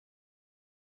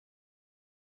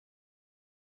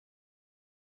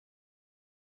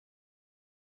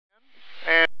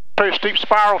throw a steep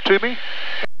spiral to me.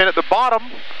 And at the bottom,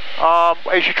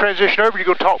 as you transition over, you're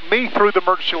going to talk me through the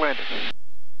emergency landing.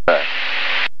 Okay.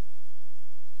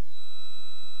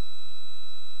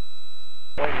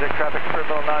 Traffic,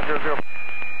 Scribble 900.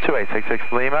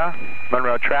 2866 Lima,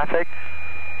 Monroe traffic,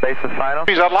 base of final.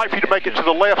 I'd like for you to make it to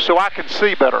the left so I can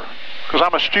see better, because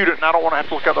I'm a student and I don't want to have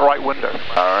to look out the right window. All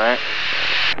right.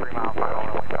 3 mile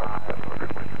final,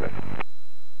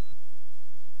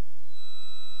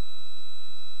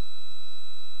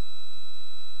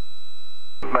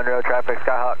 Monroe traffic,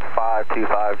 Skyhawk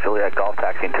 525, Juliet Golf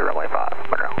taxiing to runway 5,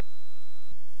 Monroe.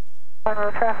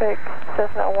 Monroe traffic,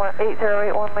 Cessna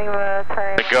 8081 Lima,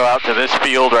 turn. Go out to this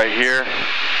field right here.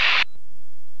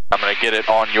 I'm going to get it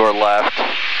on your left.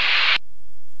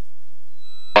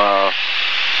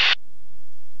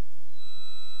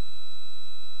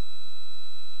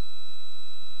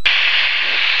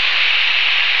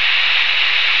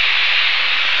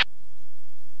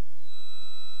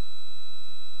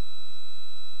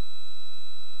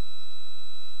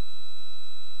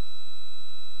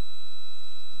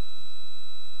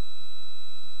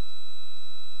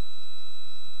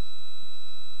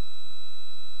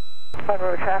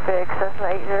 Monroe traffic, Cessna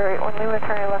 8081 Lima,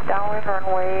 turning left downwind,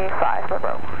 runway 5,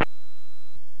 Monroe.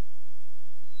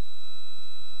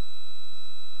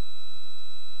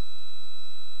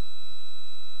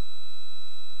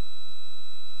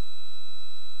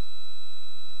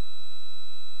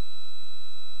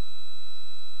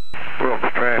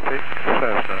 Wilkes traffic,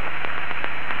 Cessna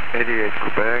 88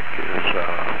 Quebec is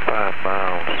 5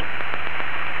 miles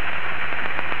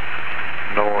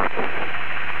north.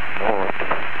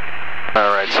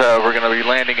 All right, so we're going to be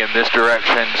landing in this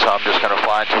direction, so I'm just going to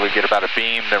fly until we get about a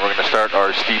beam, then we're going to start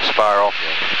our steep spiral.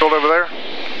 Field over there?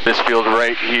 This field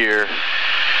right here,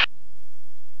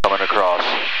 coming across.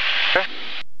 Okay.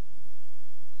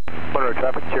 Monroe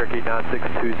traffic, Cherokee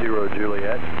 9620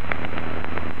 Juliet.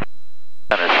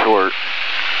 Kind of short.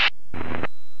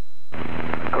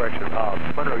 Correction,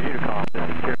 Monroe Unicom, this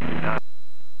is Cherokee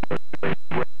 9620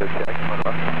 Radio check,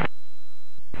 Monroe.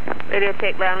 Radio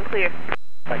check, loud and clear.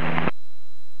 Thank you.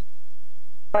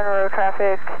 Monroe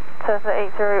traffic, Cessna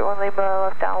 8081 Lima,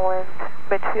 left downwind,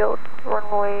 midfield,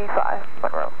 runway 5,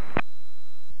 Monroe.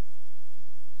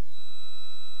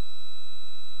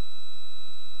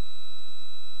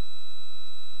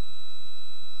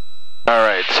 All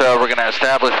right, so we're going to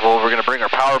establish, well, we're going to bring our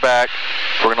power back.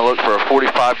 We're going to look for a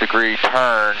 45-degree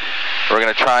turn. We're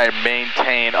going to try and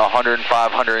maintain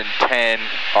 105, 110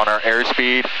 on our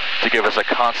airspeed to give us a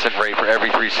constant rate. For every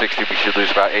 360, we should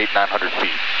lose about 800-900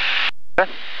 feet. Okay.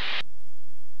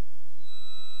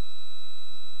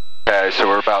 Okay, so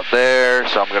we're about there,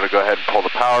 so I'm going to go ahead and pull the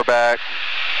power back.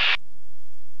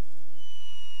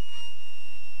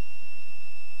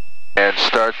 And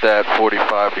start that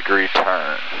 45-degree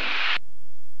turn.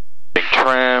 Big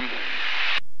trim.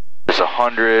 There's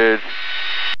 100.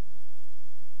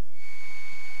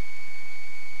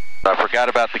 I forgot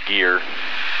about the gear.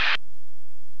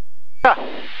 Yeah.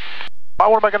 I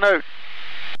want to make a note.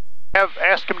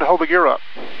 Ask him to hold the gear up.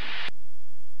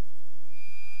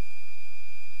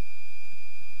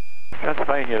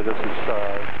 Pennsylvania, this is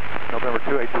November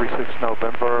 2836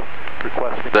 November,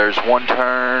 requesting. There's one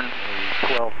turn.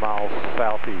 12 miles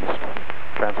southeast,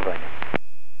 Pennsylvania.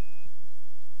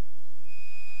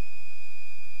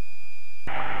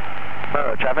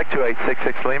 Monroe traffic,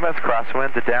 2866 Lima, it's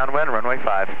crosswind to downwind, runway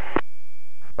 5.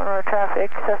 Monroe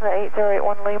traffic, Cessna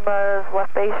 8081 Lima,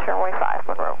 left base, runway 5,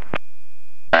 Monroe.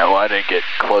 Alright, well I didn't get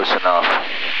close enough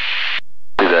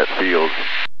to that field.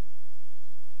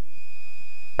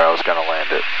 I was going to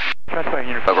land it.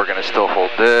 But we're going to still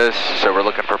hold this, so we're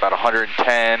looking for about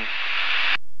 110.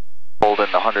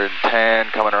 Holding the 110,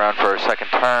 coming around for our second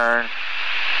turn.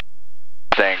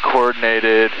 Staying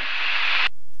coordinated.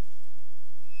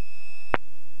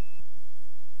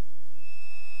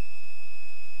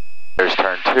 There's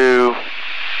turn 2.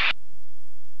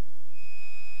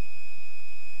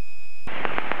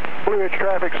 Blue Ridge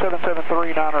traffic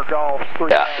 773 Niner Golf.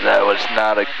 Yeah, that was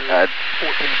not a. 14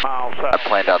 miles south. I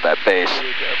planned out that base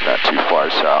not too far,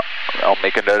 so I'll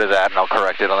make a note of that and I'll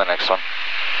correct it on the next one.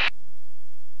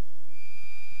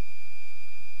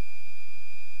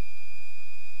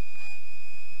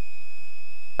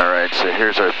 Alright, so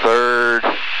here's our third.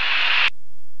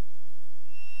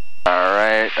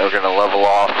 Alright, we're going to level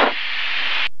off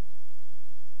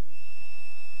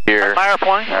here. My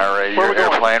airplane? Alright, your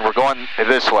airplane. We're going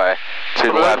this way to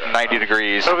the left 90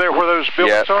 degrees. Over there where those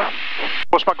buildings are?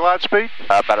 What's my glide speed?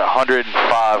 About 105,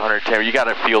 110. You got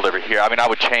a field over here. I mean, I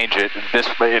would change it. This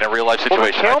in a real life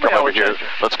situation. Well, tell me come over here.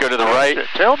 Let's go to the right.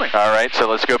 Tell me. All right, so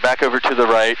let's go back over to the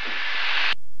right.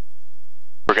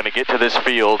 We're going to get to this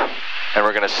field and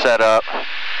we're going to set up.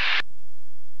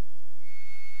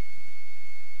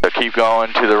 So keep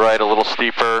going to the right a little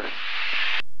steeper.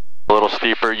 A little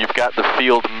steeper. You've got the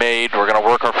field made. We're going to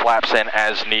work our flaps in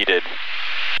as needed.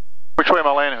 Which way am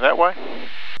I landing? That way?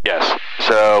 Yes.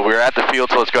 So we're at the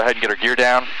field, so let's go ahead and get our gear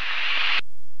down.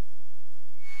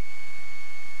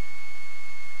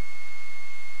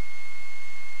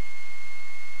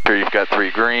 Here you've got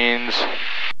 3 greens.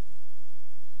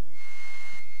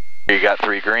 Here you got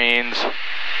 3 greens.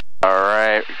 All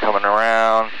right, coming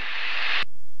around.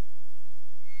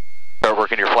 Start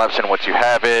working your flaps in once you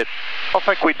have it. I don't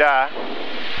think we die.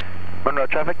 Monroe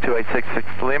traffic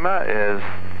 2866 Lima is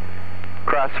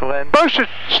crosswind. Most should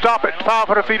stop at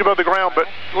 500 feet above the ground, but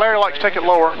Larry likes to take it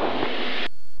lower.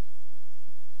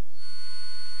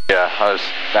 Yeah,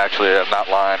 I'm not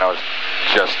lying. I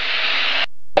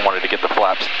wanted to get the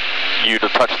flaps, you to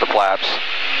touch the flaps.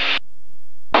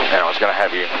 And I was going to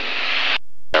have you.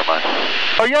 Never mind.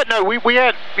 Oh yeah, no, we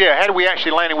had, had we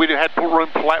actually landed, we had room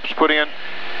flaps put in.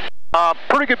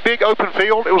 Pretty good big open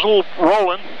field. It was a little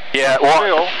rolling. Yeah,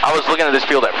 well, I was looking at this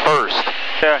field at first.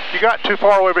 Yeah, you got too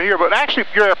far over here, but actually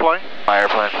your airplane. My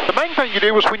airplane. The main thing you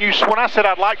did was when I said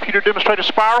I'd like for you to demonstrate a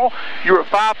spiral, you were at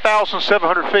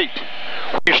 5,700 feet.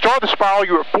 When you started the spiral,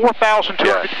 you were at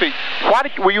 4,250 feet.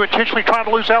 Were you intentionally trying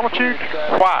to lose altitude?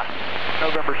 Why?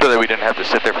 So that we didn't have to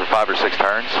sit there for 5 or 6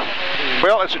 turns?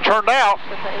 Well, as it turned out,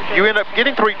 you ended up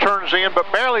getting 3 turns in,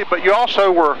 but barely, but you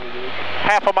also were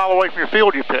half a mile away from your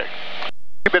field you picked. If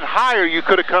you'd been higher, you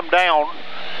could have come down.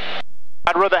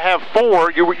 I'd rather have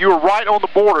 4. You were right on the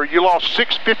border. You lost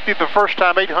 650 the first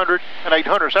time, 800 and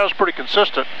 800, so that was pretty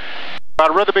consistent. But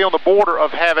I'd rather be on the border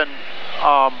of having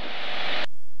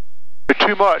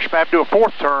too much, have to do a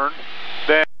 4th turn,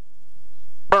 than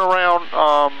turn around,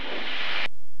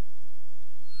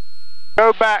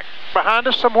 go back behind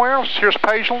us somewhere else. Here's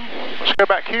Pageland. Let's go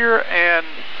back here and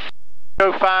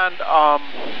go find, I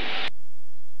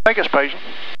think it's Pageland.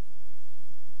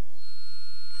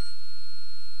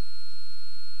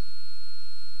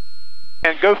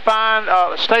 And go find,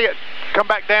 come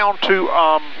back down to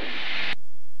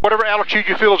whatever altitude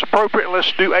you feel is appropriate, and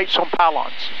let's do 8s on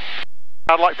pylons.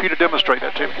 I'd like for you to demonstrate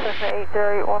that to me.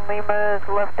 8081 Lima is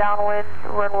left downwind,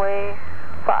 runway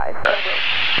 5.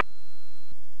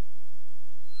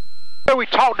 So we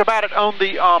talked about it on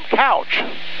the couch.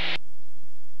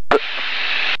 What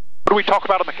do we talk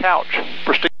about on the couch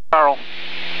for Steve Spiral?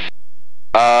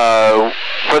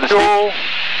 For the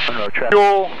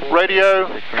fuel, radio,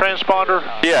 transponder.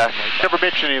 Yeah. Never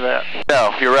mentioned any of that.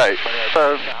 No, you're right.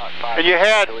 So, and you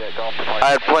had... I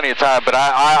had plenty of time, but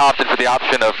I opted for the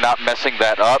option of not messing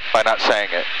that up by not saying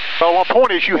it. Well, my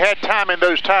point is you had time in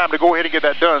those time to go ahead and get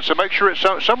that done. So make sure it's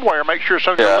somewhere. Make sure it's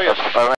on your list.